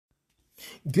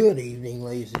Good evening,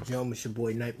 ladies and gentlemen. It's your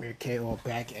boy Nightmare KO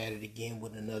back at it again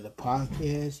with another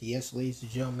podcast. Yes, ladies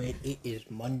and gentlemen, it is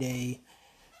Monday,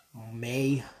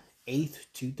 May 8th,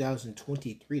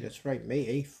 2023. That's right, May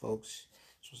 8th, folks.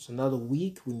 So it's another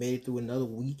week. We made it through another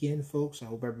weekend, folks. I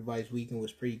hope everybody's weekend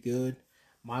was pretty good.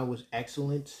 Mine was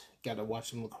excellent. Got to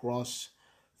watch some lacrosse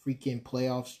freaking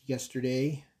playoffs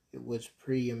yesterday. It was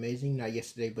pretty amazing. Not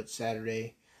yesterday, but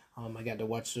Saturday. I got to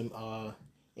watch some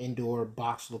indoor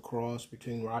box lacrosse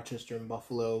between Rochester and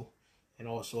Buffalo, and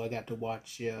also I got to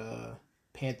watch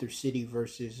Panther City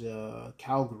versus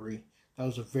Calgary. That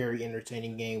was a very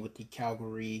entertaining game with the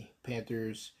Calgary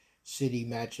Panthers City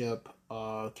matchup.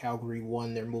 Calgary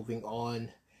won. They're moving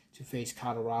on to face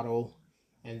Colorado,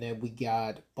 and then we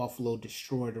got Buffalo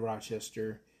destroyed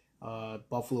Rochester.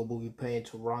 Buffalo will be playing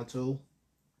Toronto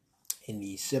in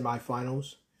the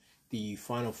semifinals. The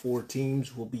final four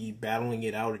teams will be battling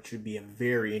it out. It should be a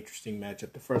very interesting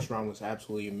matchup. The first round was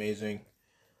absolutely amazing.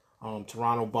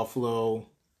 Toronto, Buffalo,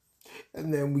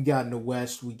 and then we got in the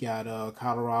West, we got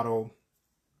Colorado,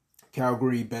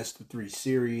 Calgary, best of three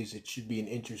series. It should be an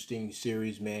interesting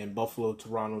series, man. Buffalo,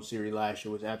 Toronto series last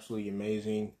year was absolutely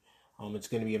amazing. It's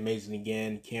going to be amazing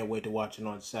again. Can't wait to watch it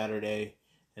on Saturday.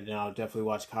 And then I'll definitely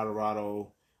watch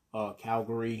Colorado,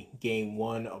 Calgary, game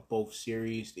one of both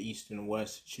series, the East and the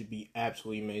West. It should be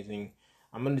absolutely amazing.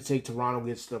 I'm going to take Toronto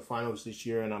gets to the finals this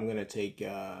year, and I'm going to take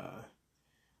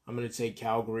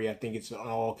Calgary. I think it's an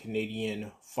all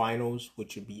Canadian finals,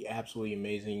 which would be absolutely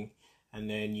amazing. And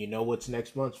then you know what's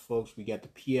next month, folks? We got the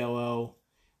PLL,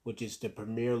 which is the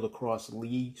Premier Lacrosse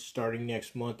League, starting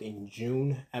next month in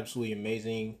June. Absolutely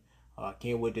amazing.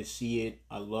 Can't wait to see it.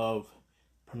 I love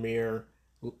Premier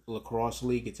Lacrosse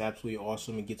League. It's absolutely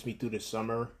awesome. It gets me through the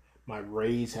summer. My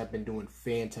Rays have been doing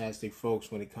fantastic,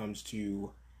 folks, when it comes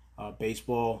to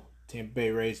baseball. Tampa Bay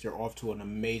Rays, they're off to an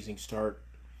amazing start.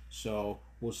 So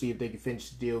we'll see if they can finish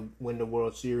the deal, win the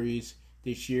World Series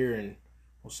this year, and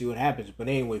we'll see what happens. But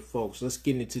anyway, folks, let's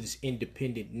get into this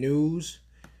independent news.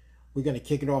 We're going to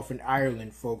kick it off in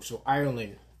Ireland, folks. So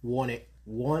Ireland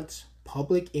wants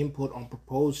public input on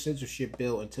proposed censorship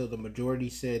bill until the majority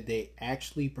said they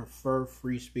actually prefer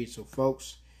free speech. So,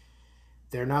 folks,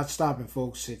 they're not stopping,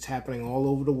 folks. It's happening all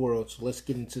over the world. So let's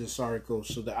get into this article.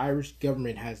 So the Irish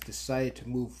government has decided to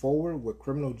move forward with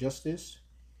criminal justice,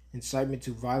 incitement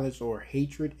to violence or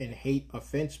hatred and hate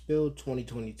offense bill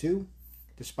 2022,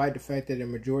 despite the fact that a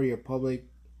majority of public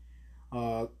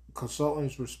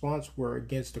consultants' response were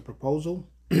against the proposal.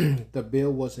 The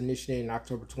bill was initiated in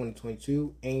October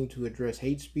 2022, aimed to address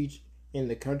hate speech in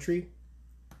the country.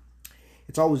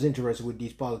 It's always interesting with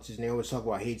these politicians. They always talk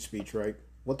about hate speech, right?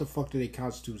 What the fuck do they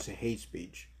constitute as hate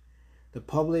speech? The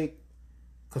public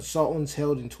consultants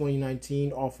held in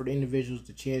 2019 offered individuals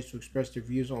the chance to express their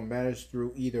views on matters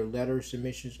through either letter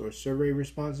submissions or survey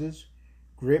responses.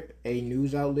 GRIP, a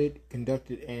news outlet,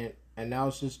 conducted an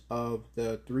analysis of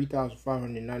the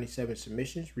 3,597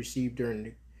 submissions received during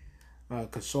the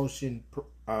consultation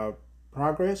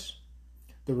progress.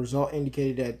 The result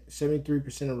indicated that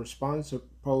 73% of respondents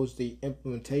opposed the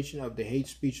implementation of the hate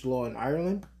speech law in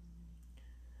Ireland.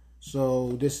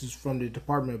 So this is from the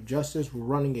Department of Justice. We're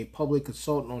running a public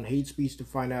consultant on hate speech to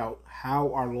find out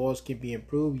how our laws can be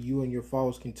improved. You and your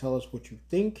followers can tell us what you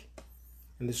think.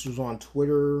 And this was on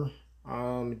Twitter.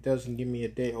 It doesn't give me a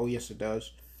date. Oh, yes, it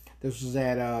does. This was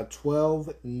at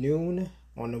 12 noon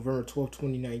on November 12,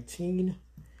 2019.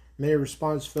 Many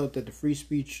respondents felt that the free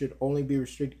speech should only be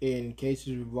restricted in cases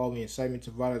involving incitement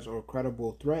to violence or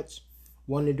credible threats.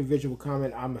 One individual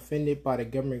commented, "I'm offended by the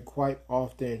government quite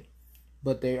often,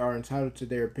 but they are entitled to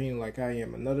their opinion like I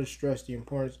am." Another stressed the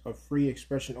importance of free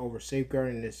expression over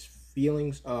safeguarding the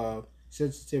feelings of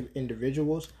sensitive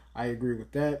individuals. I agree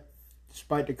with that.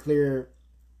 Despite the clear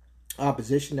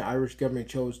opposition, the Irish government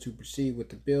chose to proceed with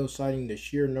the bill, citing the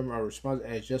sheer number of responses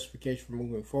as justification for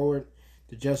moving forward.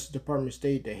 The Justice Department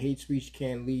stated that hate speech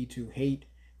can lead to hate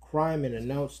crime and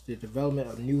announced the development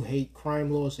of new hate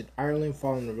crime laws in Ireland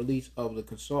following the release of the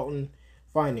consultant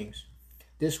findings.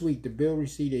 This week, the bill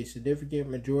received a significant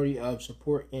majority of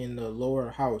support in the lower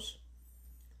house.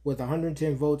 With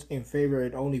 110 votes in favor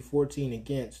and only 14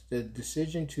 against, the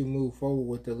decision to move forward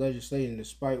with the legislation,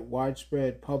 despite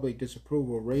widespread public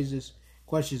disapproval, raises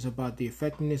questions about the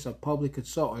effectiveness of public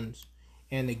consultants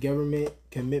and the government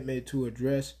commitment to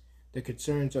address the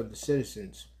concerns of the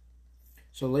citizens.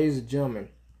 So, ladies and gentlemen,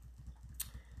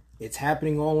 it's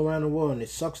happening all around the world, and it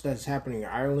sucks that it's happening in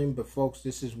Ireland, but folks,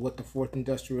 this is what the Fourth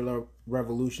Industrial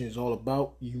Revolution is all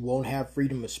about. You won't have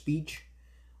freedom of speech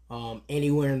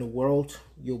anywhere in the world.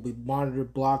 You'll be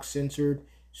monitored, blocked, censored.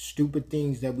 Stupid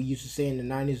things that we used to say in the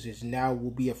 90s is now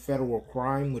will be a federal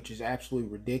crime, which is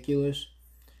absolutely ridiculous.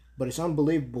 But it's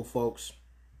unbelievable, folks,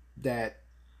 that,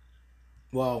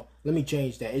 well, let me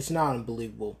change that. It's not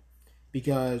unbelievable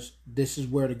because this is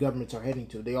where the governments are heading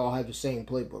to. They all have the same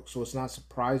playbook. So it's not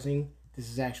surprising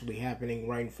this is actually happening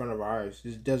right in front of our eyes.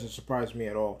 This doesn't surprise me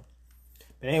at all.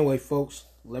 But anyway, folks,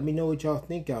 let me know what y'all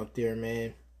think out there,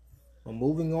 man. Well,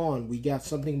 moving on, we got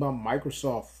something about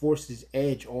Microsoft forces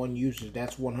Edge on users.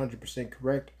 That's 100%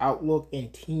 correct. Outlook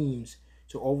and Teams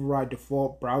to override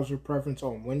default browser preference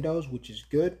on Windows, which is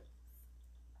good.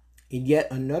 In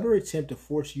yet another attempt to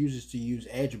force users to use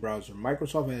Edge browser,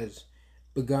 Microsoft has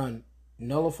begun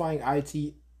nullifying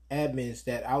IT admins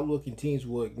that Outlook and Teams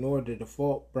will ignore the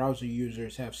default browser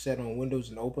users have set on Windows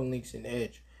and open links in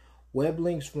Edge. Web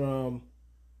links from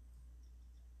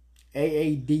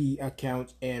AAD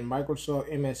accounts and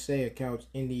Microsoft MSA accounts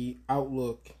in the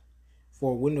Outlook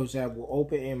for Windows app will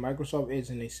open in Microsoft Edge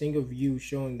in a single view,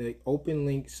 showing the open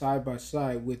link side by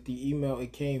side with the email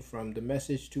it came from. The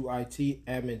message to IT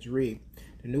admins read: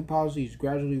 the new policy is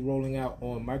gradually rolling out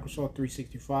on Microsoft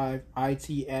 365.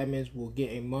 IT admins will get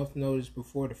a month notice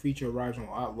before the feature arrives on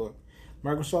Outlook.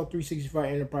 Microsoft 365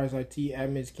 Enterprise IT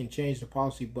admins can change the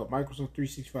policy, but Microsoft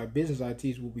 365 Business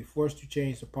ITs will be forced to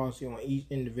change the policy on each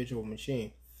individual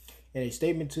machine. In a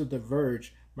statement to The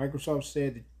Verge, Microsoft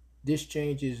said that this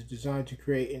change is designed to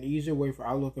create an easier way for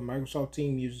Outlook and Microsoft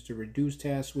Teams users to reduce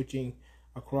task switching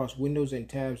across windows and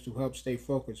tabs to help stay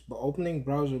focused. But opening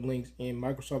browser links in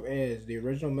Microsoft Edge, the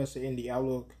original message in the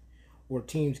Outlook or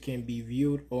Teams, can be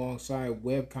viewed alongside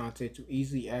web content to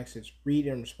easily access, read,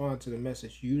 and respond to the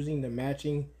message using the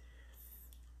matching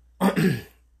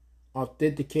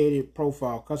authenticated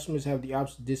profile. Customers have the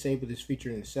option to disable this feature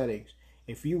in the settings.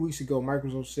 A few weeks ago,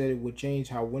 Microsoft said it would change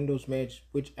how Windows manage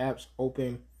which apps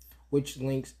open which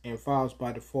links and files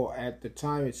by default. At the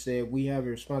time, it said, "We have a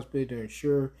responsibility to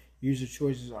ensure user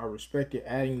choices are respected,"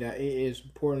 adding that it is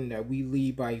important that we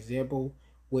lead by example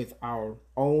with our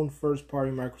own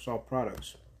first-party Microsoft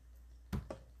products.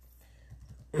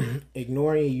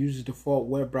 Ignoring a user's default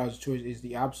web browser choice is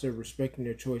the opposite of respecting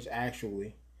their choice,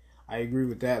 actually. I agree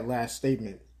with that last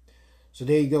statement. So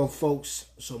there you go, folks.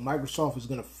 So Microsoft is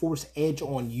going to force Edge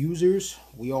on users.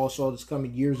 We all saw this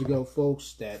coming years ago,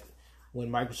 folks, that when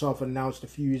Microsoft announced a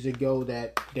few years ago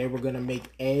that they were going to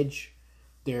make Edge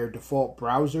their default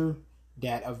browser,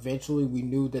 that eventually we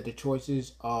knew that the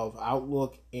choices of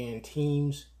Outlook and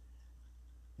Teams,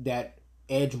 that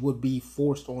Edge would be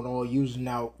forced on all users.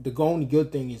 Now, the only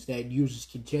good thing is that users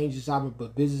can change this option,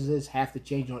 but businesses have to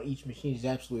change on each machine. Is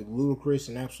absolutely ludicrous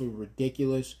and absolutely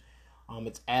ridiculous.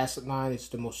 It's asinine. It's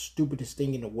the most stupidest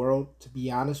thing in the world, to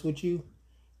be honest with you.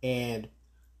 And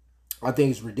I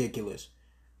think it's ridiculous.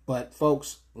 But,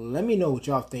 folks, let me know what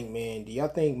y'all think, man. Do y'all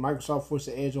think Microsoft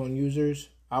forcing Edge on users,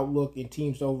 Outlook, and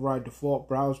Teams to override default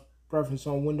browse preference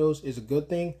on Windows is a good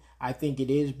thing? I think it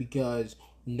is, because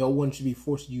no one should be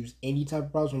forced to use any type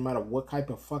of browser, no matter what type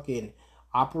of fucking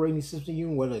operating system you're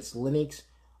in, whether it's Linux,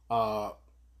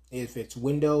 if it's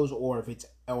Windows, or if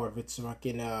it's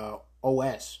fucking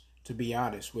OS, to be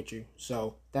honest with you.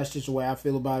 So that's just the way I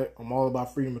feel about it. I'm all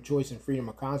about freedom of choice and freedom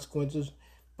of consequences.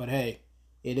 But hey,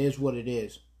 it is what it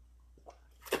is.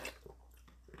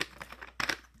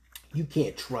 You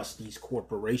can't trust these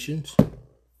corporations.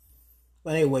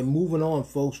 But anyway, moving on,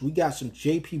 folks, we got some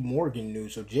J.P. Morgan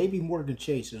news. So J.P. Morgan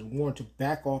Chase is warned to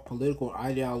back off political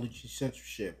ideology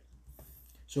censorship.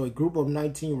 So a group of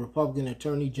 19 Republican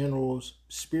attorney generals,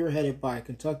 spearheaded by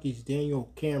Kentucky's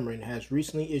Daniel Cameron, has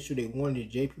recently issued a warning to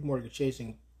J.P. Morgan Chase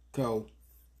 & Co.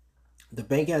 The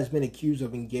bank has been accused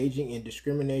of engaging in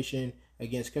discrimination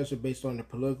against customers based on their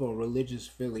political or religious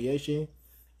affiliation.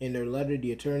 In their letter,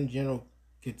 the attorney general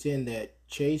contend that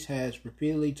Chase has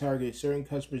repeatedly targeted certain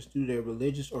customers due to their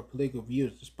religious or political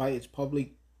views, despite its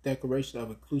public declaration of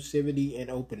inclusivity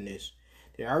and openness.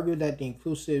 They argue that the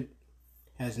inclusive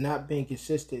has not been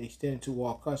consistent extended to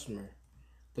all customers.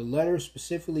 The letter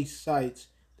specifically cites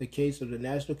the case of the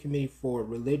National Committee for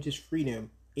Religious Freedom,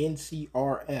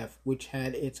 NCRF, which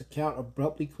had its account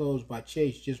abruptly closed by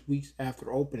Chase just weeks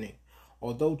after opening.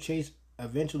 Although Chase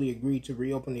eventually agreed to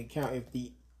reopen the account if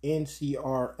the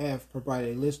NCRF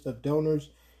provided a list of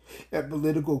donors and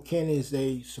political candidates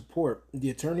they support, the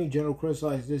Attorney General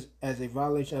criticized this as a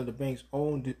violation of the bank's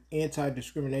own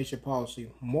anti-discrimination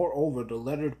policy. Moreover, the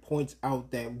letter points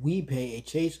out that WePay, a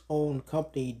Chase-owned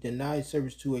company, denied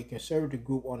service to a conservative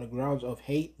group on the grounds of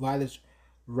hate, violence,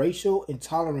 racial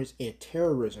intolerance, and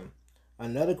terrorism.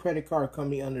 Another credit card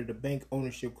company under the bank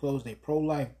ownership closed a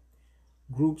pro-life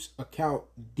group's account,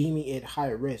 deeming it high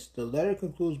risk. The letter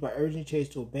concludes by urging Chase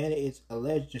to abandon its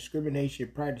alleged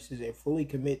discrimination practices and fully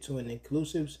commit to an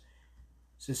inclusive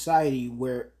society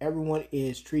where everyone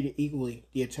is treated equally.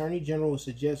 The Attorney General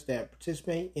suggests that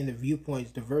participating in the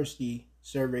Viewpoints Diversity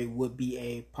Survey would be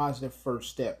a positive first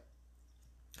step.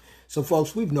 So,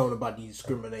 folks, we've known about these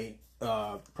discriminate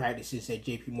practices that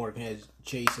J.P. Morgan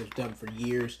Chase has done for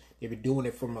years. They've been doing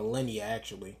it for millennia,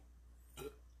 actually.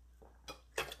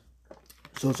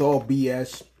 So it's all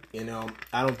BS. You know,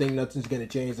 I don't think nothing's going to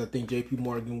change. I think J.P.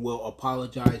 Morgan will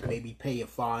apologize, maybe pay a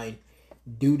fine,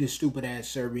 do the stupid ass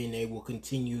survey, and they will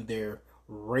continue their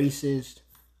racist,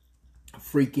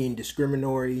 freaking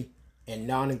discriminatory, and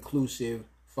non-inclusive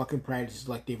fucking practices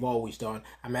like they've always done.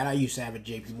 I mean, I used to have a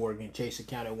JP Morgan Chase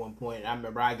account at one point, and I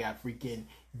remember I got freaking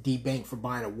debanked for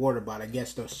buying a water bottle. I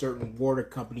guess the certain water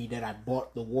company that I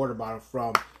bought the water bottle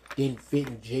from didn't fit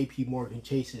in JP Morgan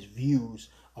Chase's views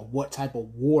of what type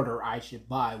of water I should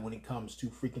buy when it comes to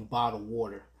freaking bottled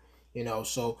water. You know,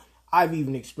 so I've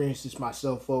even experienced this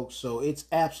myself, folks, so it's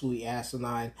absolutely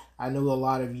asinine. I know a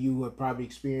lot of you have probably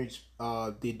experienced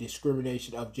the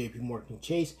discrimination of JP Morgan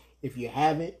Chase. If you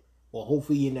haven't, well,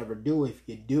 hopefully you never do. If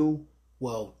you do,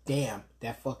 well, damn,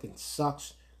 that fucking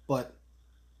sucks. But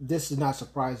this is not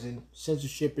surprising.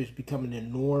 Censorship is becoming the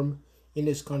norm in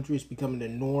this country. It's becoming the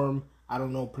norm, I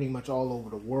don't know, pretty much all over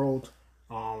the world.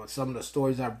 Some of the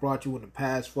stories I brought you in the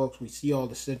past, folks, we see all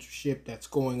the censorship that's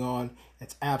going on.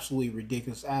 It's absolutely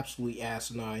ridiculous, absolutely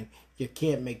asinine. You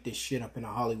can't make this shit up in a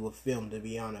Hollywood film, to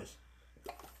be honest.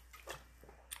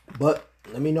 But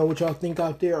let me know what y'all think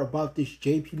out there about this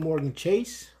J.P. Morgan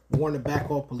Chase. Warn to back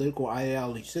off political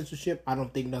ideology censorship. I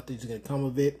don't think nothing's going to come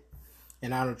of it.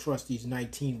 And I don't trust these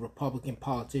 19 Republican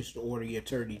politicians or the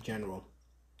Attorney General.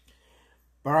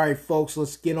 All right, folks,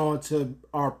 let's get on to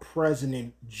our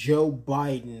president, Joe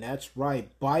Biden. That's right.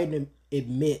 Biden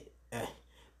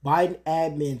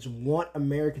admins want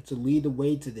America to lead the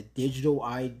way to the digital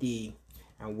ID.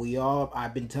 And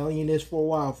I've been telling you this for a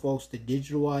while, folks, the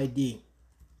digital ID.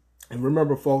 And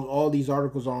remember, folks, all these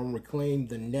articles are on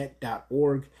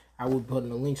reclaimthenet.org. I will put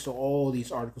the links to all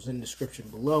these articles in the description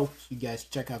below. So you guys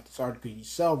check out this article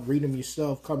yourself, read them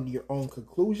yourself, come to your own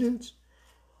conclusions.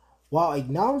 While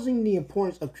acknowledging the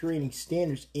importance of creating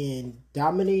standards in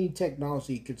dominating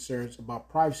technology, concerns about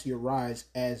privacy arise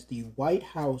as the White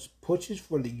House pushes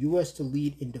for the U.S. to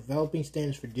lead in developing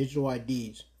standards for digital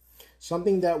IDs,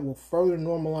 something that will further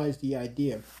normalize the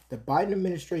idea. The Biden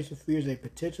administration fears a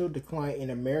potential decline in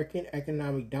American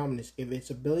economic dominance if its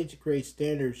ability to create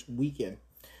standards weaken.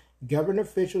 Government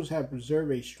officials have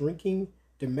preserved a shrinking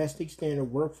domestic standard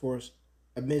workforce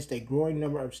amidst a growing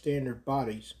number of standard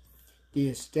bodies. The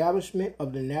establishment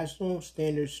of the National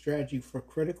Standards Strategy for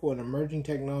Critical and Emerging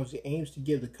Technology aims to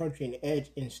give the country an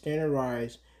edge in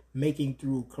standardized making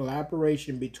through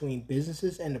collaboration between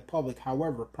businesses and the public.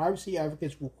 However, privacy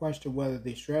advocates will question whether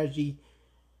the strategy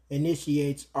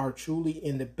initiates are truly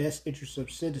in the best interest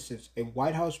of citizens. A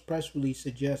White House press release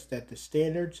suggests that the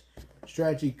standards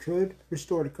strategy could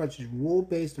restore the country's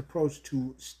rule-based approach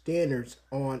to standards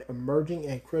on emerging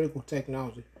and critical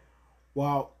technology.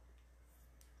 While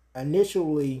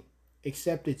initially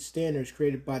accepted standards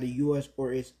created by the U.S.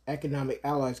 or its economic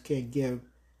allies can give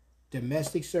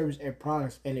domestic service and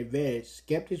products an advantage,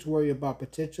 skeptics worry about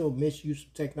potential misuse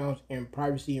of technology and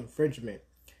privacy infringement.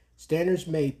 Standards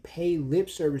may pay lip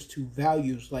service to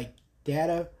values like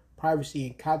data, privacy,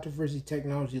 and controversy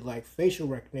technology like facial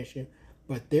recognition,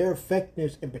 but their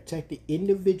effectiveness in protecting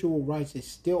individual rights is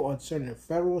still uncertain, and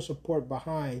federal support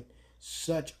behind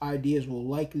such ideas will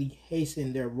likely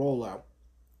hasten their rollout.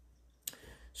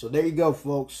 So there you go,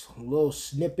 folks. A little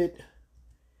snippet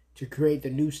to create the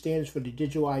new standards for the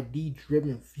digital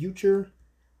ID-driven future.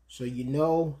 So you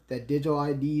know that digital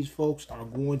IDs, folks, are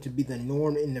going to be the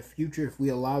norm in the future if we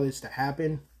allow this to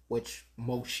happen, which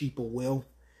most sheeple will,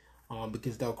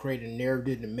 because they'll create a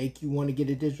narrative to make you want to get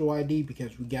a digital ID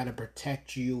because we got to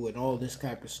protect you and all this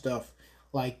type of stuff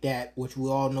like that, which we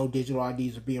all know digital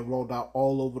IDs are being rolled out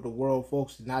all over the world,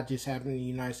 folks. It's not just happening in the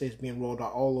United States, being rolled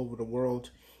out all over the world.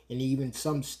 And even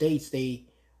some states, they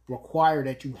require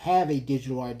that you have a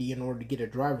digital ID in order to get a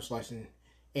driver's license,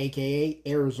 aka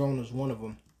Arizona is one of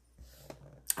them.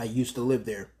 I used to live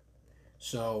there.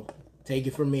 So take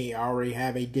it from me, I already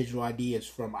have a digital ID. It's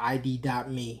from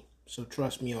ID.me. So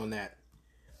trust me on that.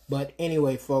 But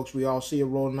anyway, folks, we all see it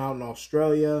rolling out in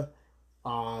Australia.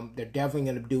 They're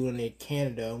definitely going to do it in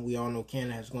Canada. We all know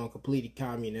Canada has gone completely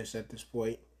communist at this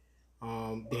point.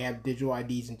 They have digital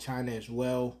IDs in China as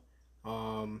well.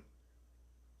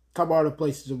 Couple other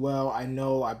places as well.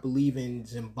 I believe in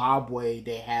Zimbabwe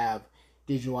they have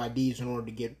digital IDs in order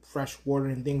to get fresh water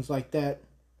and things like that.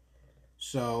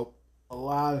 So a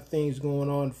lot of things going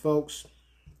on, folks.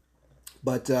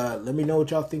 But let me know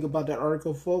what y'all think about that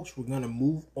article, folks. We're going to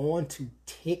move on to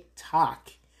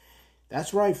TikTok.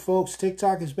 That's right, folks.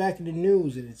 TikTok is back in the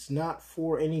news, and it's not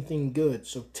for anything good.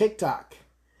 So TikTok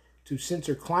to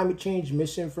censor climate change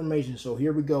misinformation. So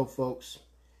here we go, folks.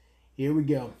 Here we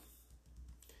go.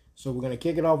 So we're going to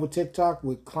kick it off with TikTok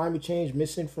with climate change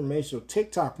misinformation. So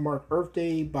TikTok marked Earth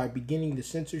Day by beginning the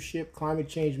censorship climate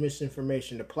change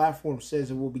misinformation. The platform says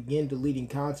it will begin deleting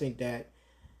content that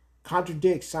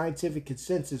contradicts scientific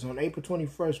consensus. On April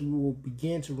 21st, we will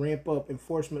begin to ramp up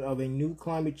enforcement of a new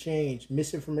climate change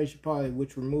misinformation policy,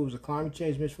 which removes a climate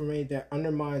change misinformation that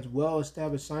undermines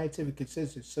well-established scientific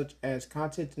consensus, such as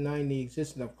content denying the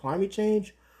existence of climate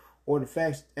change or the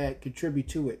facts that contribute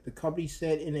to it. The company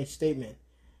said in a statement,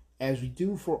 "As we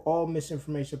do for all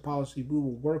misinformation policy, we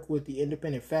will work with the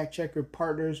independent fact-checker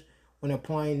partners when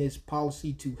applying this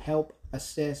policy to help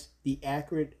assess the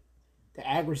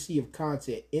accuracy of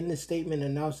content." In the statement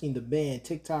announcing the ban,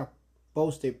 TikTok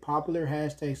boasted popular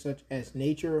hashtags such as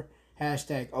nature,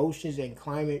 hashtag oceans, and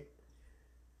climate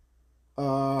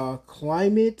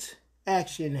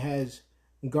action has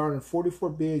garnered 44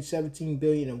 billion, 17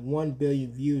 billion, and 1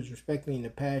 billion views respectively in the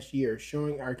past year,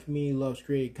 showing our community loves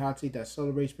creating content that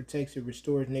celebrates, protects, and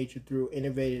restores nature through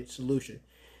innovative solutions.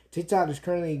 TikTok is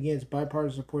currently against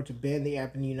bipartisan support to ban the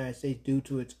app in the United States due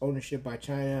to its ownership by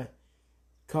China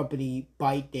company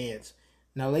ByteDance.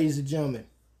 Now, ladies and gentlemen,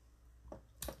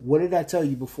 what did I tell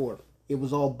you before? It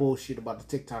was all bullshit about the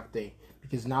TikTok thing,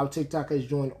 because now TikTok has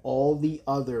joined all the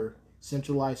other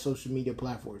centralized social media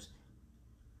platforms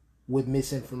with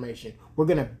misinformation. We're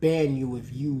going to ban you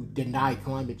if you deny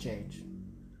climate change.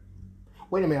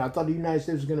 Wait a minute, I thought the United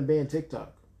States was going to ban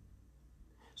TikTok.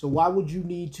 So why would you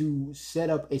need to set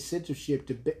up a censorship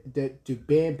to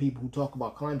ban people who talk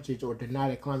about climate change or deny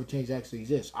that climate change actually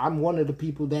exists? I'm one of the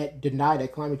people that deny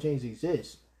that climate change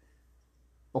exists.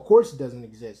 Of course it doesn't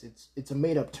exist. It's a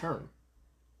made-up term.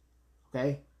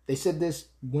 Okay? They said this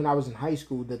when I was in high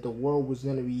school, that the world was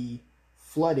going to be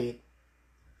flooded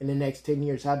in the next 10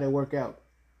 years. How'd that work out?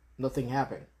 Nothing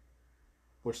happened.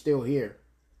 We're still here.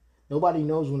 Nobody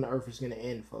knows when the earth is going to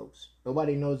end, folks.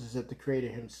 Nobody knows except the creator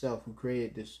himself, who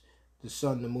created the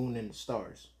sun, the moon, and the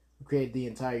stars. Who created the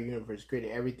entire universe,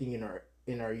 created everything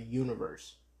in our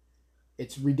universe.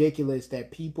 It's ridiculous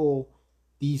that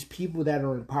these people that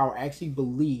are in power actually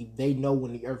believe they know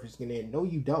when the earth is going to end. No,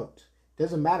 you don't.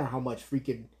 Doesn't matter how much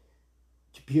freaking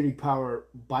computer power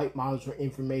byte models or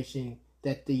information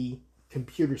that the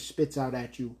computer spits out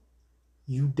at you.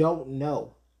 You don't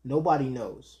know. Nobody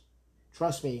knows.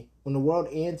 Trust me, when the world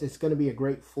ends, it's going to be a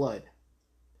great flood.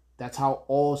 That's how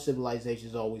all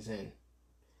civilizations always end.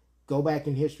 Go back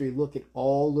in history, look at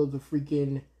all of the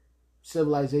freaking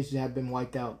civilizations that have been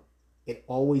wiped out. It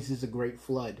always is a great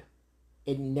flood.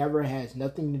 It never has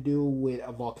nothing to do with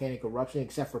a volcanic eruption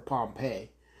except for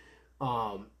Pompeii.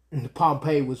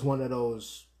 Pompeii was one of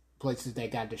those places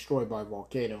that got destroyed by a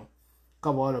volcano. A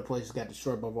couple other places got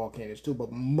destroyed by volcanoes too,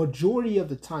 but majority of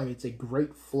the time it's a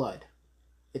great flood.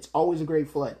 It's always a great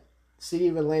flood. The city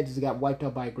of Atlantis got wiped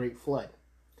out by a great flood.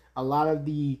 A lot of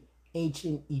the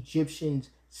ancient Egyptian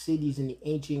cities and the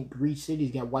ancient Greek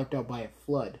cities got wiped out by a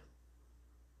flood.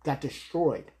 Got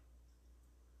destroyed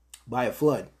by a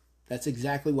flood. That's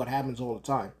exactly what happens all the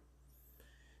time.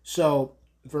 So,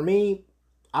 for me,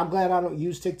 I'm glad I don't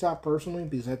use TikTok personally,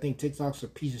 because I think TikTok's a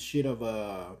piece of shit of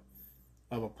a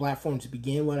platform to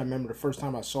begin with. I remember the first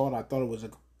time I saw it, I thought it was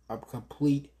a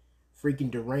complete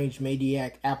freaking deranged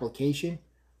maniac application.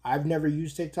 I've never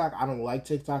used TikTok. I don't like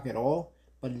TikTok at all.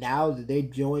 But now that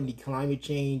they've joined the climate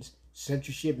change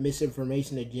censorship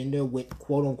misinformation agenda with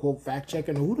quote unquote fact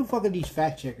checker. Now, who the fuck are these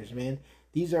fact checkers, man?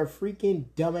 These are freaking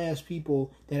dumbass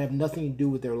people that have nothing to do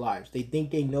with their lives. They think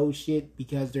they know shit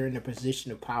because they're in a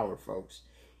position of power, folks.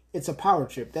 It's a power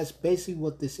trip. That's basically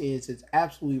what this is. It's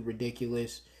absolutely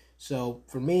ridiculous. So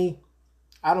for me,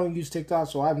 I don't use TikTok,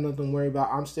 so I have nothing to worry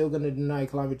about. I'm still going to deny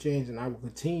climate change, and I will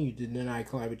continue to deny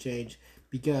climate change,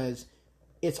 because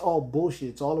it's all bullshit.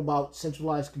 It's all about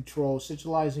centralized control,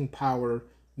 centralizing power,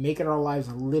 making our lives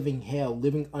a living hell,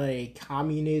 living on a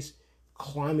communist,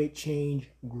 climate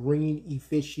change, green,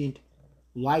 efficient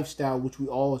lifestyle, which we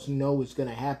all know is going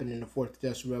to happen in the fourth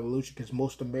industrial revolution, because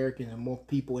most Americans and most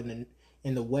people in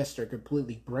the West are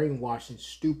completely brainwashed and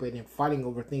stupid and fighting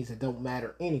over things that don't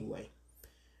matter anyway.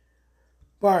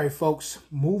 All right, folks,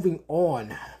 moving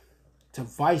on to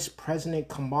Vice President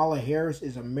Kamala Harris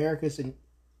is America's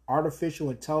artificial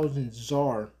intelligence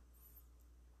czar.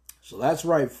 So that's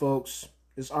right, folks.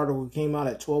 This article came out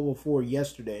at 12:04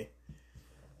 yesterday.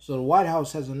 So the White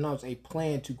House has announced a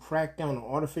plan to crack down on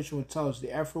artificial intelligence.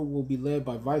 The effort will be led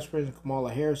by Vice President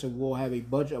Kamala Harris and will have a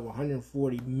budget of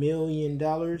 $140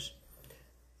 million.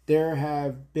 There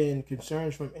have been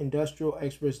concerns from industrial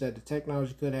experts that the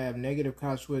technology could have negative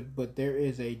consequences, but there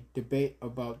is a debate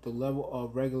about the level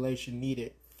of regulation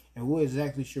needed and who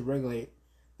exactly should regulate.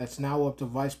 That's now up to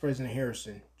Vice President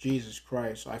Harrison. Jesus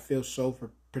Christ, I feel so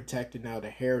protected now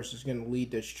that Harris is going to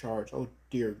lead this charge. Oh,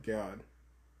 dear God.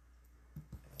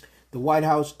 The White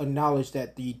House acknowledged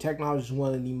that the technology is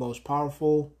one of the most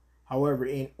powerful. However,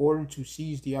 in order to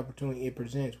seize the opportunity it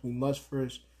presents, we must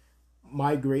first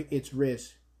migrate its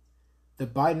risks. The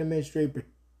Biden administration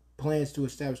plans to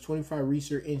establish 25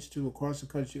 research institutes across the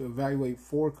country to evaluate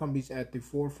 4 companies at the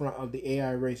forefront of the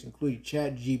AI race, including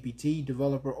ChatGPT,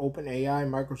 developer OpenAI,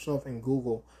 Microsoft, and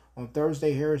Google. On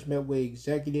Thursday, Harris met with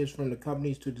executives from the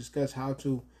companies to discuss how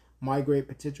to migrate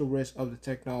potential risks of the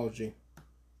technology.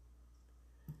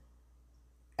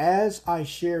 As I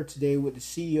shared today with the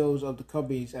CEOs of the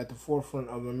companies at the forefront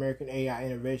of American AI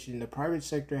innovation, the private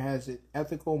sector has an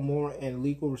ethical, moral, and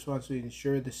legal responsibility to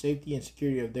ensure the safety and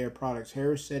security of their products,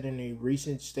 Harris said in a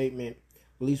recent statement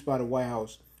released by the White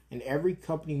House. And every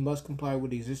company must comply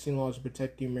with existing laws to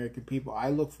protect the American people. I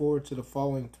look forward to the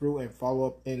following through and follow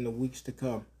up in the weeks to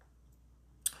come.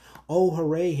 Oh,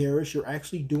 hooray, Harris, you're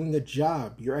actually doing a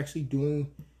job. You're actually doing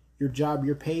your job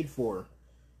you're paid for.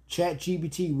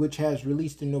 ChatGPT, which has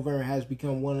released in November, has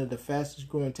become one of the fastest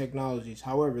growing technologies.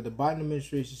 However, the Biden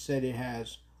administration said it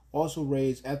has also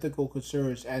raised ethical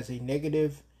concerns as it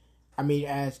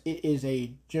is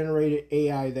a generated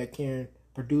AI that can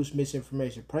produce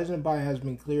misinformation. President Biden has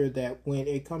been clear that when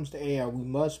it comes to AI, we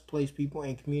must place people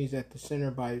and communities at the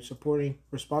center by supporting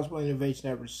responsible innovation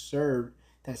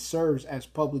that serves as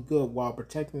public good while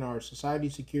protecting our society,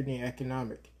 security, and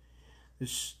economic.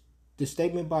 The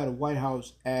statement by the White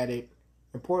House added,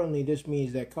 importantly, this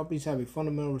means that companies have a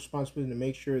fundamental responsibility to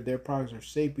make sure their products are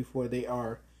safe before they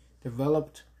are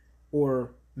developed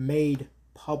or made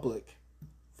public.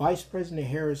 Vice President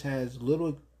Harris has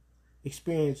little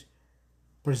experience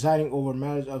presiding over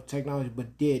matters of technology,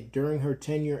 but did, during her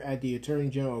tenure as the Attorney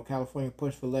General of California,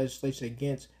 push for legislation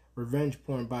against revenge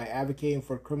porn by advocating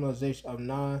for criminalization of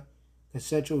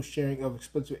non-consensual sharing of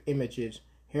explicit images.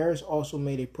 Harris also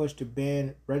made a push to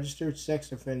ban registered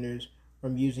sex offenders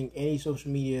from using any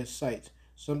social media sites,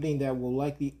 something that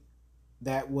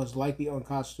was likely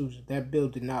unconstitutional. That bill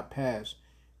did not pass.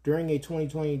 During a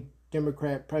 2020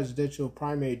 Democrat presidential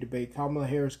primary debate, Kamala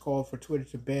Harris called for Twitter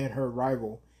to ban her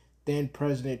rival, then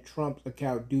President Trump's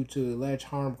account due to alleged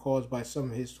harm caused by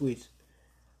some of his tweets.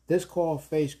 This call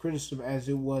faced criticism as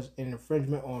it was an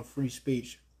infringement on free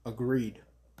speech. Agreed.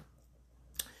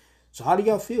 So how do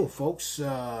y'all feel, folks?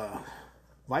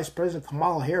 Vice President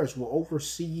Kamala Harris will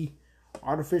oversee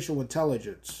artificial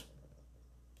intelligence.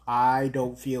 I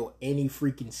don't feel any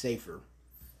freaking safer.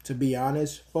 To be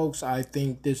honest, folks, I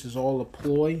think this is all a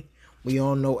ploy. We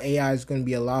all know AI is going to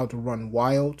be allowed to run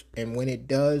wild, and when it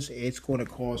does, it's going to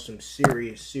cause some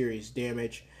serious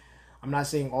damage. I'm not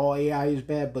saying all AI is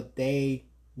bad, but they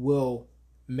will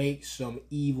make some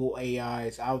evil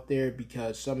AIs out there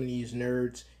because some of these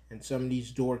nerds and some of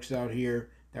these dorks out here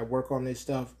that work on this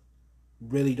stuff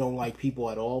really don't like people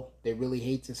at all. They really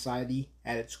hate society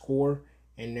at its core,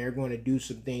 and they're going to do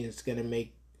some things that's going to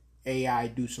make AI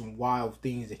do some wild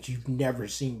things that you've never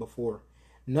seen before.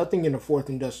 Nothing in the 4th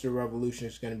Industrial Revolution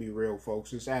is going to be real,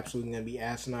 folks. It's absolutely going to be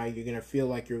asinine. You're going to feel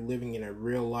like you're living in a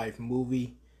real-life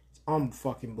movie. It's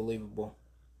unfucking believable.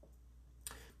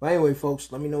 But anyway,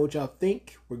 folks, let me know what y'all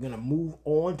think. We're going to move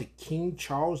on to King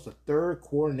Charles III.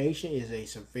 Coronation is a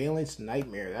surveillance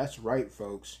nightmare. That's right,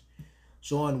 folks.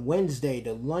 So on Wednesday,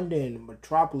 the London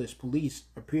Metropolis Police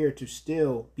appear to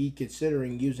still be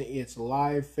considering using its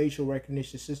live facial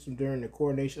recognition system during the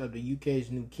coronation of the UK's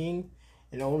new king.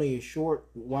 And only a short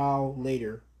while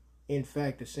later, in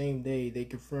fact, the same day, they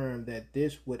confirmed that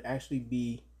this would actually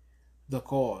be the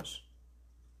cause.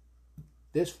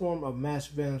 This form of mass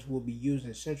surveillance will be used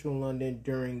in central London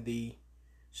during the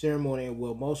ceremony and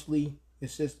will mostly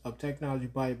consist of technology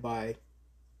provided by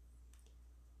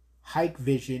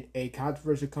Hikvision, a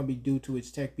controversial company due to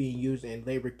its tech being used in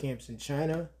labor camps in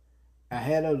China.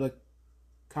 Ahead of the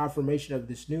confirmation of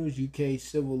this news, UK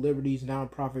civil liberties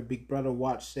nonprofit Big Brother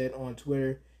Watch said on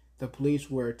Twitter the police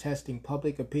were testing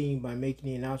public opinion by making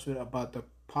the announcement about the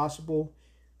possible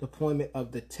deployment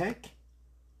of the tech.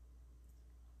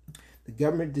 The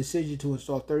government decision to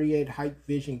install 38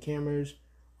 Hikvision cameras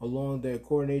along the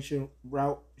coronation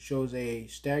route shows a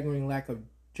staggering lack of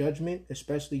judgment,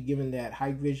 especially given that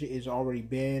Hikvision is already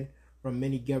banned from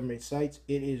many government sites.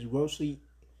 It is grossly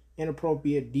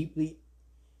inappropriate, deeply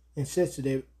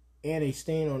insensitive, and a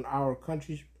stain on our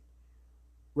country's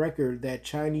record that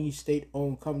Chinese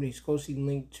state-owned companies closely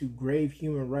linked to grave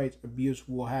human rights abuse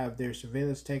will have their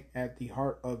surveillance tech at the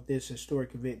heart of this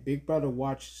historic event, Big Brother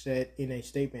Watch said in a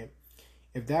statement.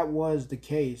 If that was the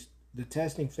case, the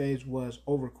testing phase was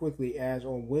over quickly, as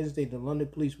on Wednesday the London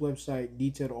police website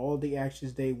detailed all the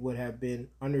actions they would have been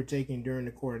undertaking during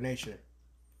the coronation.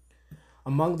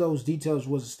 Among those details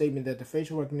was a statement that the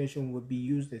facial recognition would be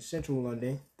used in central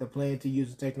London. The plan to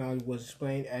use the technology was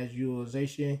explained as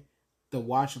utilization the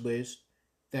watch list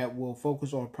that will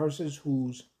focus on persons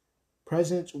whose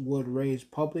presence would raise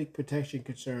public protection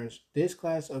concerns. This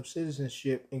class of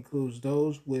citizenship includes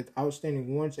those with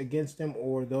outstanding warrants against them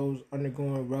or those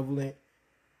undergoing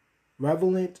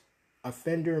relevant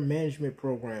offender management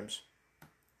programs.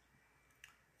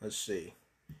 Let's see.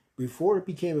 Before it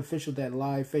became official that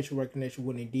live facial recognition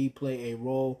would indeed play a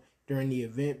role during the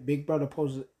event, Big Brother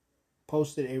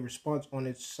posted a response on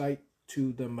its site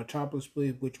to the Metropolis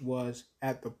Police, which was,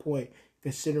 at the point,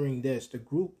 considering this. The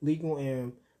group legal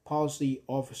and policy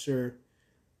officer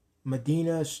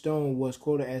Medina Stone was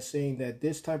quoted as saying that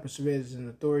this type of surveillance is an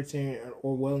authoritarian and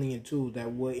Orwellian tool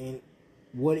that would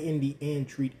in the end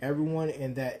treat everyone,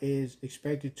 and that is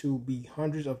expected to be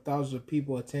hundreds of thousands of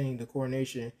people attending the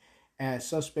coronation as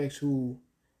suspects whose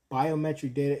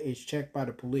biometric data is checked by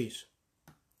the police.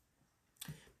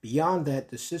 Beyond that,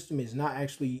 the system is not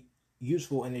actually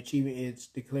useful in achieving its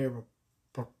declared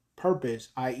purpose,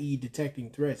 i.e.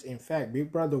 detecting threats. In fact,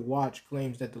 Big Brother Watch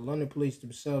claims that the London police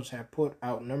themselves have put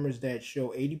out numbers that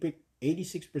show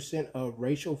 86% of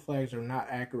racial flags are not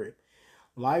accurate.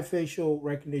 Live facial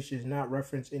recognition is not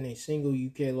referenced in a single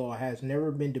UK law, has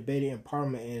never been debated in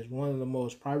Parliament, and is one of the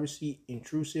most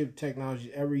privacy-intrusive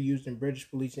technologies ever used in British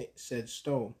policing, said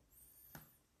Stone.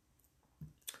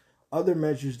 Other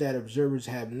measures that observers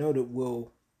have noted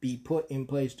will be put in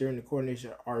place during the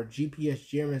coronation are GPS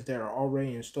jammers that are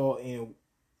already installed in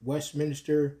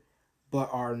Westminster but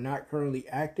are not currently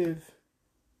active.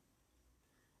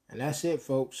 And that's it,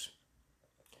 folks.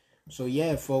 So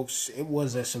yeah, folks, it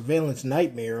was a surveillance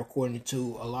nightmare according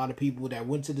to a lot of people that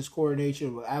went to this coronation.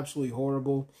 It was absolutely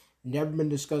horrible. Never been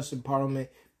discussed in Parliament.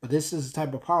 But this is the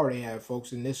type of power they have,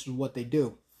 folks, and this is what they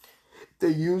do. They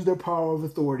use their power of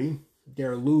authority,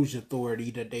 their illusion authority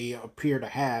that they appear to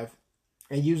have,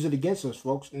 and use it against us,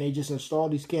 folks. And they just install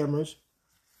these cameras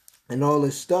and all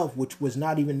this stuff, which was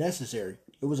not even necessary.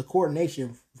 It was a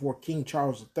coronation for King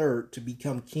Charles III to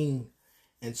become king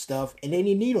and stuff, and they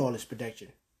didn't need all this protection.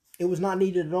 It was not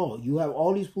needed at all. You have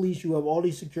all these police, you have all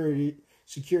these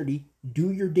security.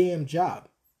 Do your damn job.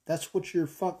 That's what you're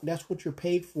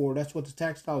paid for. That's what the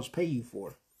tax dollars pay you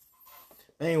for.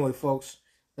 But anyway, folks,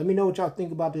 let me know what y'all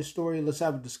think about this story. Let's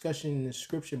have a discussion in the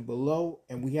description below.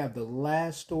 And we have the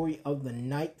last story of the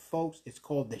night, folks. It's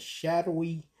called The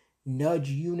Shadowy Nudge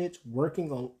Units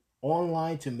Working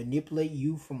Online to Manipulate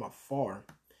You from Afar.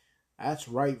 That's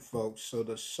right, folks. So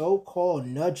the so-called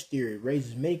nudge theory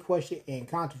raises many questions and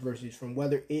controversies, from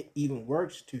whether it even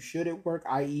works to should it work,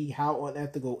 i.e. how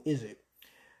unethical is it.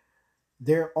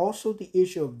 There are also the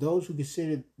issue of those who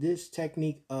consider this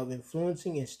technique of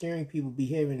influencing and steering people's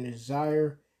behavior in the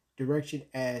desired direction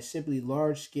as simply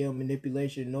large-scale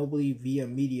manipulation, notably via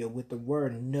media. With the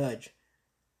word nudge,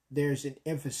 there's an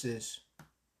emphasis.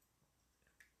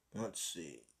 Let's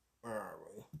see. Where are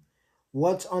we?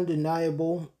 What's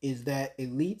undeniable is that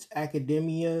elites,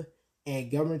 academia, and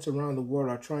governments around the world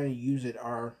are trying to use it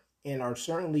and are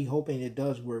certainly hoping it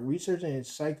does work. Researcher and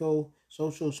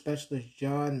psychosocial specialist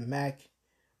John Mack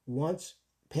once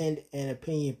penned an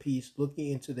opinion piece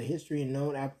looking into the history and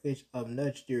known application of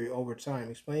nudge theory over time,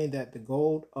 explaining that the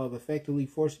goal of effectively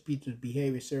forcing people to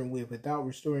behave a certain way without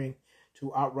restoring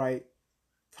to outright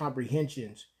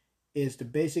comprehensions is the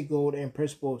basic goal and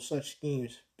principle of such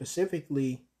schemes.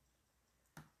 Specifically,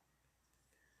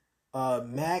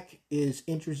 Mack is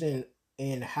interested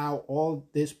in how all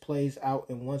this plays out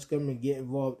and once government get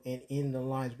involved and in the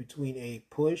lines between a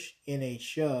push and a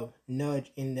shove,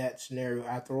 nudge in that scenario.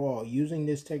 After all, using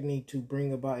this technique to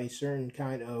bring about a certain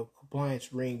kind of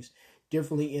compliance rings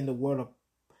differently in the world of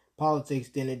politics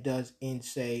than it does in,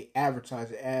 say,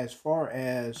 advertising. As far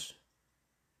as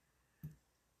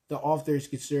the author is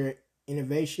concerned,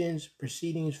 innovations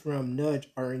proceedings from nudge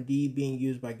are indeed being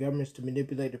used by governments to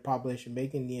manipulate the population.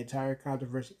 Making the entire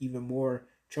controversy even more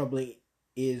troubling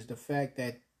is the fact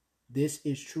that this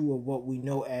is true of what we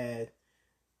know as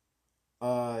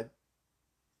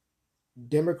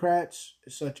Democrats,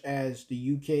 such as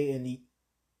the UK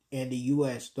and the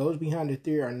US. Those behind the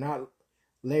theory are not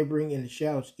laboring in the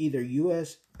shadows either.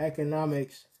 US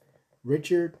economics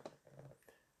Richard,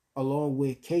 along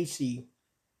with Casey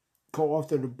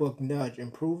co-authored the book Nudge,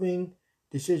 Improving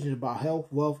Decisions About Health,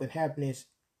 Wealth, and Happiness,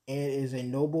 and is a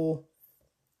Nobel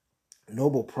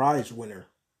Prize winner.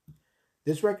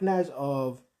 This recognition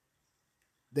of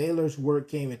Thaler's work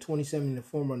came in 2017 in the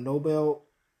form of Nobel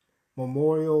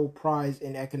Memorial Prize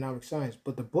in Economic Science,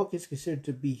 but the book is considered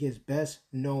to be his best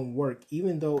known work,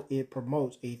 even though it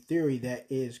promotes a theory that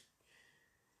its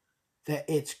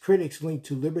critics link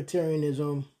to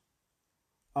libertarianism,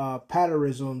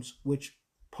 patterisms, which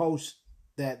post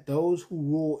that those who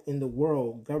rule in the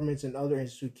world, governments and other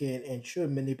institutions, can and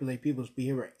should manipulate people's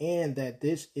behavior, and that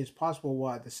this is possible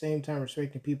while at the same time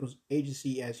respecting people's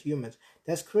agency as humans.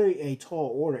 That's clearly a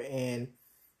tall order, and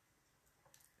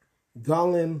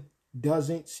Gollum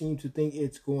doesn't seem to think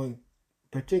it's going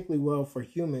particularly well for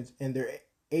humans and their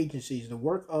agencies. The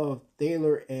work of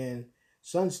Thaler and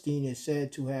Sunstein is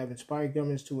said to have inspired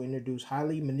governments to introduce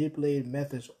highly manipulated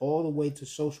methods all the way to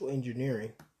social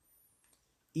engineering.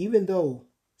 Even though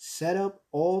set up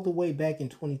all the way back in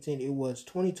 2010, it was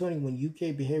 2020 when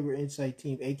UK Behavior Insight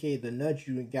Team, aka the Nudge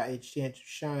Unit, got its chance to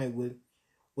shine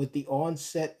with the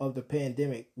onset of the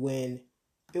pandemic. When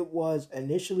it was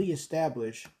initially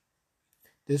established,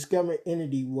 this government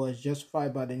entity was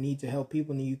justified by the need to help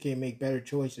people in the UK make better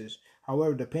choices.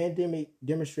 However, the pandemic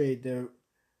demonstrated the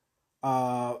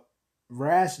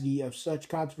veracity of such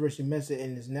controversial method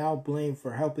and is now blamed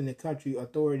for helping the country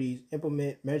authorities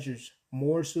implement measures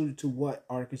more suited to what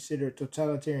are considered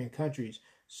totalitarian countries.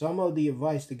 Some of the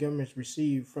advice the governments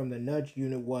received from the Nudge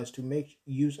Unit was to make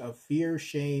use of fear,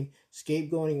 shame,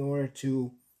 scapegoating in order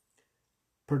to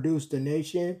produce the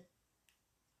nation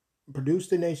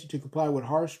to comply with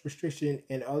harsh restriction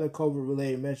and other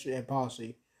COVID-related measures and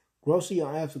policy. Grossly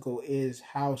unethical is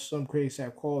how some critics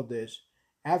have called this.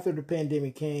 After the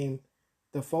pandemic came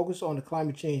the focus on the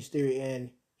climate change theory,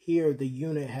 and here the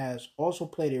unit has also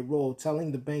played a role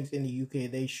telling the banks in the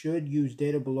UK they should use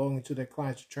data belonging to their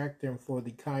clients to track them for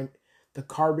the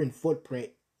carbon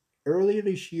footprint. Earlier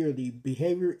this year, the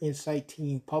Behavior Insight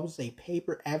team published a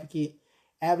paper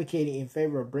advocating in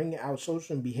favor of bringing out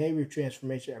social and behavior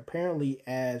transformation, apparently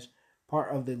as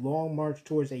part of the long march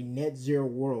towards a net zero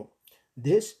world.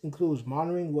 This includes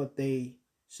monitoring what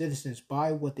citizens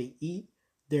buy, what they eat,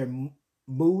 their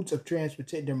modes of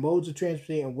transportation,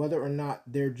 and whether or not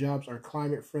their jobs are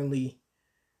climate friendly.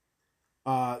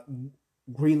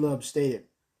 Greenlub stated.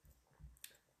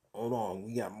 Hold on,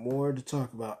 we got more to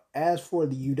talk about. As for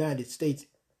the US,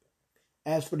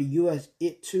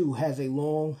 it too has a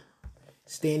long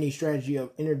standing strategy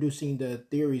of introducing the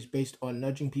theories based on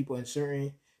nudging people in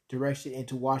certain direction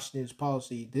into Washington's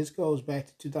policy. This goes back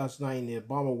to 2009 in the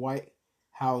Obama White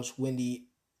House when the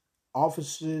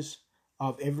Offices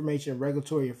of Information and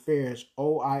Regulatory Affairs,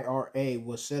 OIRA,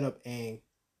 was set up and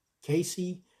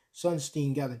Casey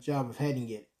Sunstein got the job of heading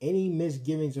it. Any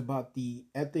misgivings about the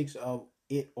ethics of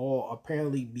it all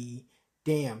apparently be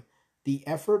damned. The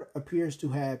effort appears to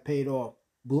have paid off.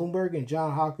 Bloomberg and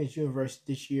Johns Hopkins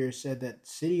University this year said that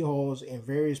city halls in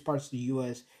various parts of the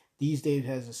U.S. these days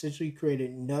has essentially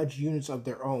created nudge units of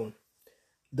their own.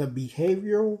 The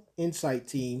Behavioral Insight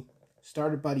team,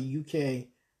 started by the UK,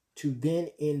 to then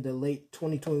in the late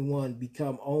 2021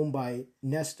 become owned by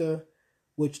Nesta,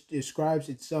 which describes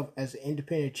itself as an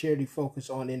independent charity focused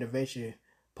on innovation,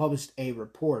 published a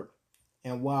report.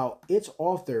 And while its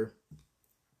author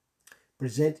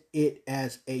present it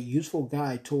as a useful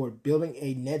guide toward building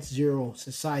a net zero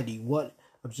society, what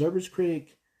observers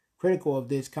critical of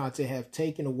this content have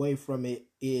taken away from it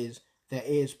is that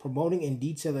it is promoting and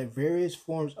detailing various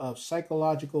forms of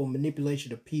psychological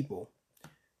manipulation of people.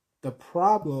 The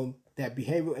problem that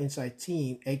Behavioral Insight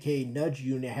Team, aka Nudge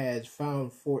Unit, has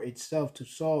found for itself to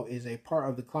solve is a part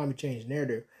of the climate change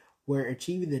narrative, where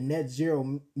achieving the net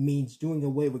zero means doing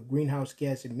away with greenhouse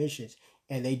gas emissions,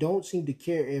 and they don't seem to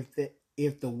care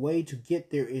if the way to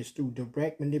get there is through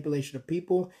direct manipulation of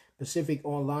people. Pacific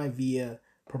Online via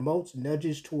promotes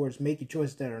nudges towards making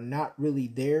choices that are not really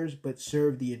theirs but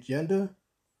serve the agenda.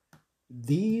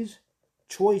 These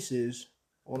choices,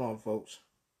 hold on folks,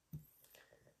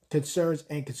 concerns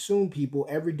and consume people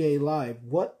everyday life,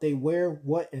 what they wear,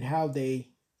 what and how they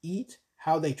eat,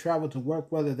 how they travel to work,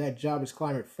 whether that job is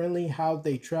climate friendly, how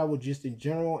they travel just in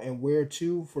general, and where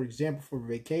to, for example, for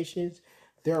vacations.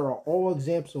 There are all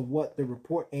examples of what the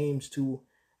report aims to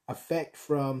affect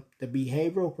from the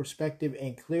behavioral perspective,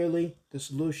 and clearly the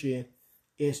solution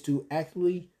is to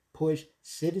actively push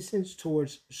citizens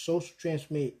towards social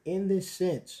transformation. In this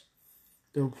sense,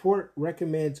 the report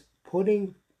recommends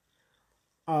putting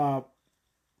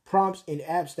prompts in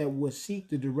apps that would seek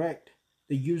to direct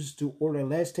the users to order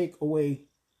less takeaway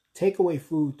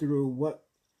food through what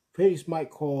critics might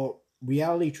call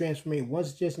reality transformation. One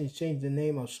suggestion is change the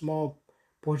name of small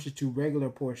portions to regular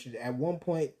portions. At one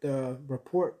point, the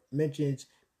report mentions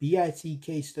BIT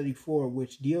Case Study 4,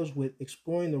 which deals with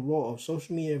exploring the role of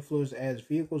social media influencers as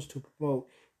vehicles to promote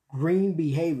green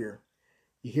behavior.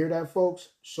 You hear that, folks?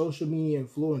 Social media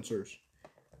influencers.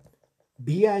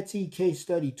 BIT Case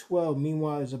Study 12,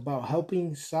 meanwhile, is about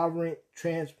helping sovereign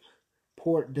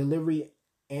transport delivery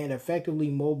and effectively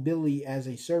mobility as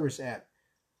a service app.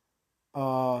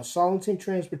 Solentine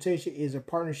Transportation is a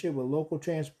partnership with local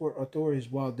transport authorities,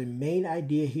 while the main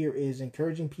idea here is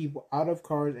encouraging people out of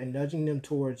cars and nudging them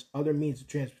towards other means of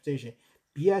transportation.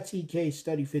 BITK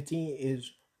Study 15 is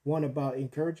one about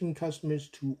encouraging customers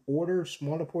to order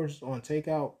smaller portions on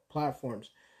takeout platforms.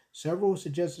 Several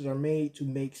suggestions are made to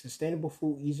make sustainable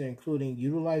food easier, including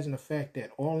utilizing the fact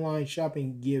that online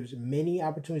shopping gives many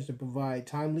opportunities to provide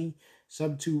timely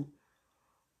substitute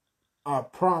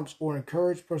prompts or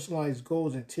encourage personalized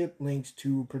goals and tip links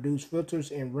to produce filters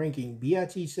and ranking.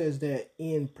 BIT says that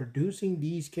in producing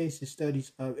these case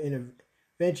studies of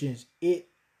interventions, it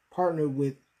partnered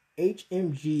with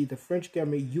HMG, the French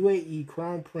government, UAE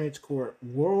Crown Prince Court,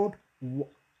 World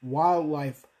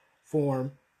Wildlife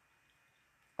Forum,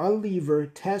 Unilever,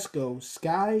 Tesco,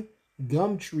 Sky,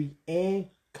 Gumtree, and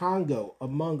Congo,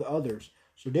 among others.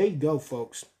 So there you go,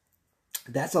 folks.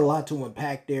 That's a lot to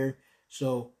unpack there.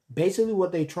 So basically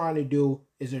what they're trying to do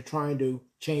is they're trying to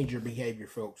change your behavior,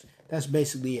 folks. That's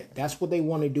basically it. That's what they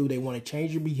want to do. They want to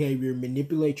change your behavior,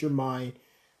 manipulate your mind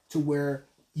to where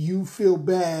you feel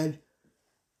bad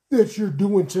that you're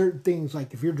doing certain things.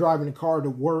 Like if you're driving a car to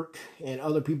work and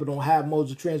other people don't have modes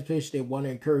of transportation, they want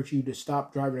to encourage you to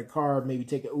stop driving a car, maybe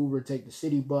take an Uber, take the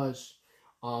city bus,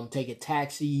 take a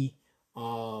taxi,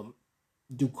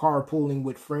 do carpooling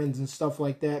with friends and stuff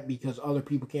like that because other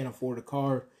people can't afford a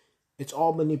car. It's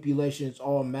all manipulation. It's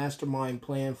all mastermind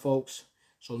plan, folks.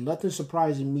 So nothing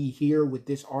surprising me here with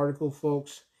this article,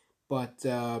 folks. But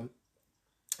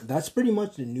that's pretty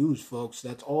much the news, folks.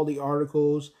 That's all the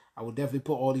articles. I will definitely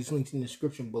put all these links in the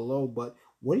description below. But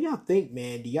what do y'all think,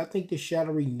 man? Do y'all think this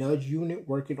shadowy nudge unit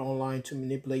working online to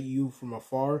manipulate you from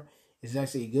afar is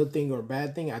actually a good thing or a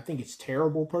bad thing? I think it's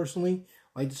terrible, personally.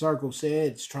 Like this article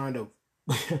said, it's trying to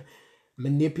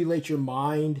manipulate your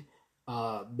mind,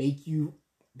 make you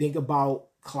think about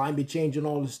climate change and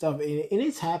all this stuff. And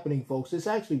it's happening, folks. It's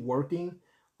actually working.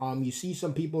 You see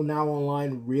some people now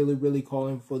online really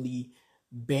calling for the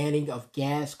banning of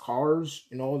gas cars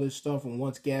and all this stuff. And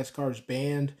once gas cars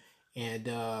banned, and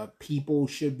people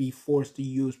should be forced to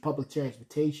use public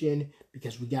transportation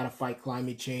because we got to fight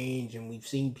climate change. And we've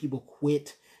seen people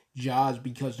quit jobs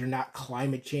because they're not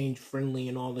climate change friendly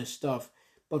and all this stuff.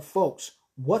 But folks,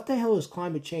 what the hell is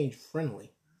climate change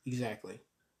friendly exactly?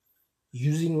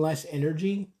 Using less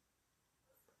energy?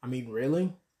 I mean,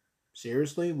 really?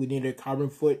 Seriously? We need a carbon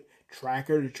foot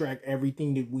tracker to track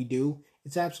everything that we do?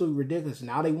 It's absolutely ridiculous.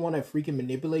 Now they want to freaking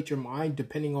manipulate your mind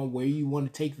depending on where you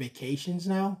want to take vacations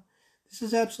now? This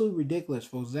is absolutely ridiculous,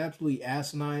 folks. It's absolutely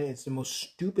asinine. It's the most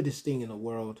stupidest thing in the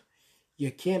world.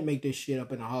 You can't make this shit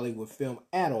up in a Hollywood film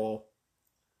at all.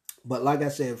 But like I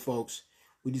said, folks,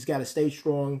 we just got to stay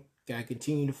strong. Got to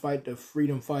continue to fight the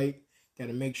freedom fight. Got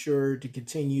to make sure to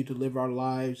continue to live our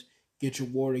lives. Get your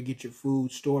water, get your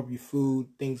food, store up your food,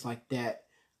 things like that.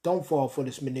 Don't fall for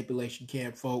this manipulation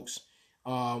camp, folks.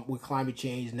 With climate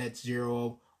change, net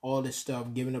zero, all this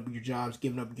stuff, giving up your jobs,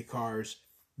 giving up your cars,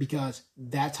 because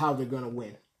that's how they're gonna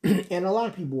win. And a lot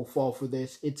of people will fall for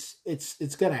this.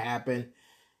 It's gonna happen.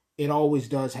 It always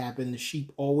does happen. The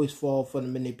sheep always fall for the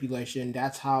manipulation.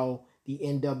 That's how the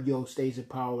NWO stays in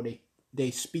power.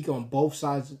 They speak on both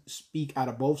sides, speak out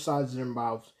of both sides of their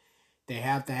mouths. They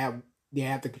have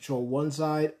to control one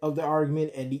side of the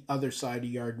argument and the other side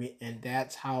of the argument, and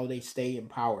that's how they stay in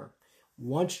power.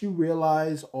 Once you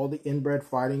realize all the inbred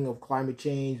fighting of climate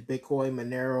change, Bitcoin,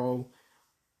 Monero,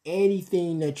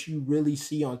 anything that you really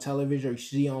see on television or you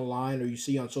see online or you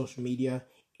see on social media,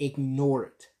 ignore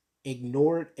it.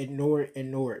 Ignore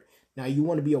it. Now, you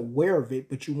want to be aware of it,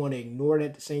 but you want to ignore it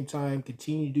at the same time.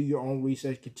 Continue to do your own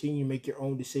research. Continue to make your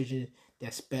own decisions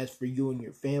that's best for you and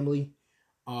your family.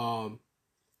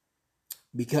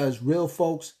 Because real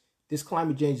folks, this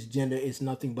climate change agenda is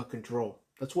nothing but control.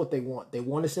 That's what they want. They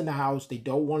want us in the house. They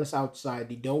don't want us outside.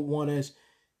 They don't want us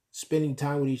spending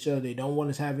time with each other. They don't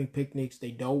want us having picnics. They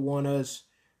don't want us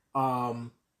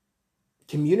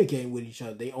communicating with each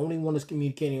other. They only want us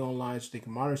communicating online so they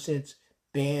can monitor, sense,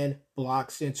 ban, block,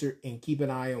 censor, and keep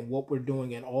an eye on what we're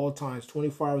doing at all times,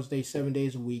 24 hours a day, 7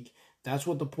 days a week. That's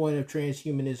what the point of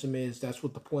transhumanism is. That's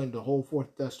what the point of the whole Fourth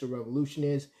Industrial Revolution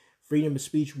is. Freedom of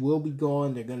speech will be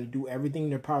gone. They're going to do everything in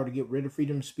their power to get rid of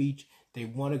freedom of speech. They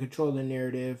want to control the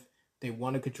narrative. They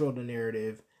want to control the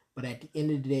narrative. But at the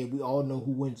end of the day, we all know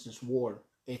who wins this war.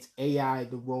 It's AI,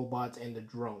 the robots, and the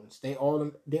drones. They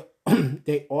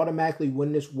automatically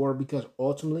win this war because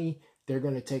ultimately they're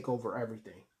going to take over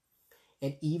everything.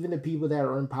 And even the people that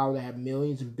are in power that have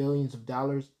millions and billions of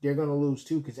dollars, they're going to lose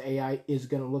too because AI is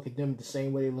going to look at them the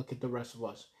same way they look at the rest of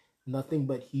us. Nothing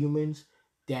but humans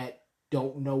that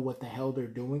don't know what the hell they're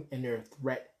doing, and they're a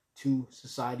threat to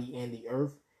society and the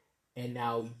earth. And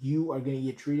now you are going to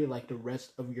get treated like the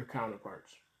rest of your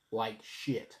counterparts. Like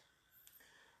shit.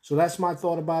 So that's my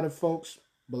thought about it, folks.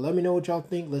 But let me know what y'all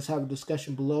think. Let's have a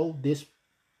discussion below. This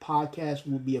podcast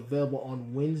will be available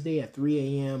on Wednesday at 3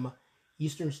 a.m.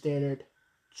 Eastern Standard,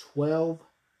 12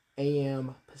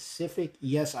 a.m. Pacific.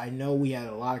 Yes, I know we had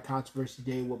a lot of controversy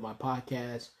today with my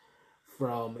podcast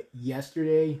from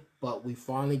yesterday, but we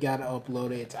finally got to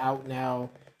upload it. It's out now.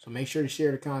 So make sure to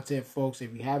share the content, folks.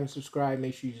 If you haven't subscribed,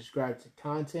 make sure you subscribe to the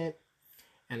content.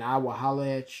 And I will holler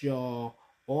at y'all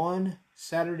on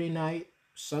Saturday night,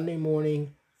 Sunday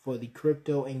morning for the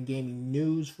crypto and gaming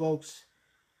news, folks.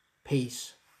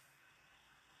 Peace.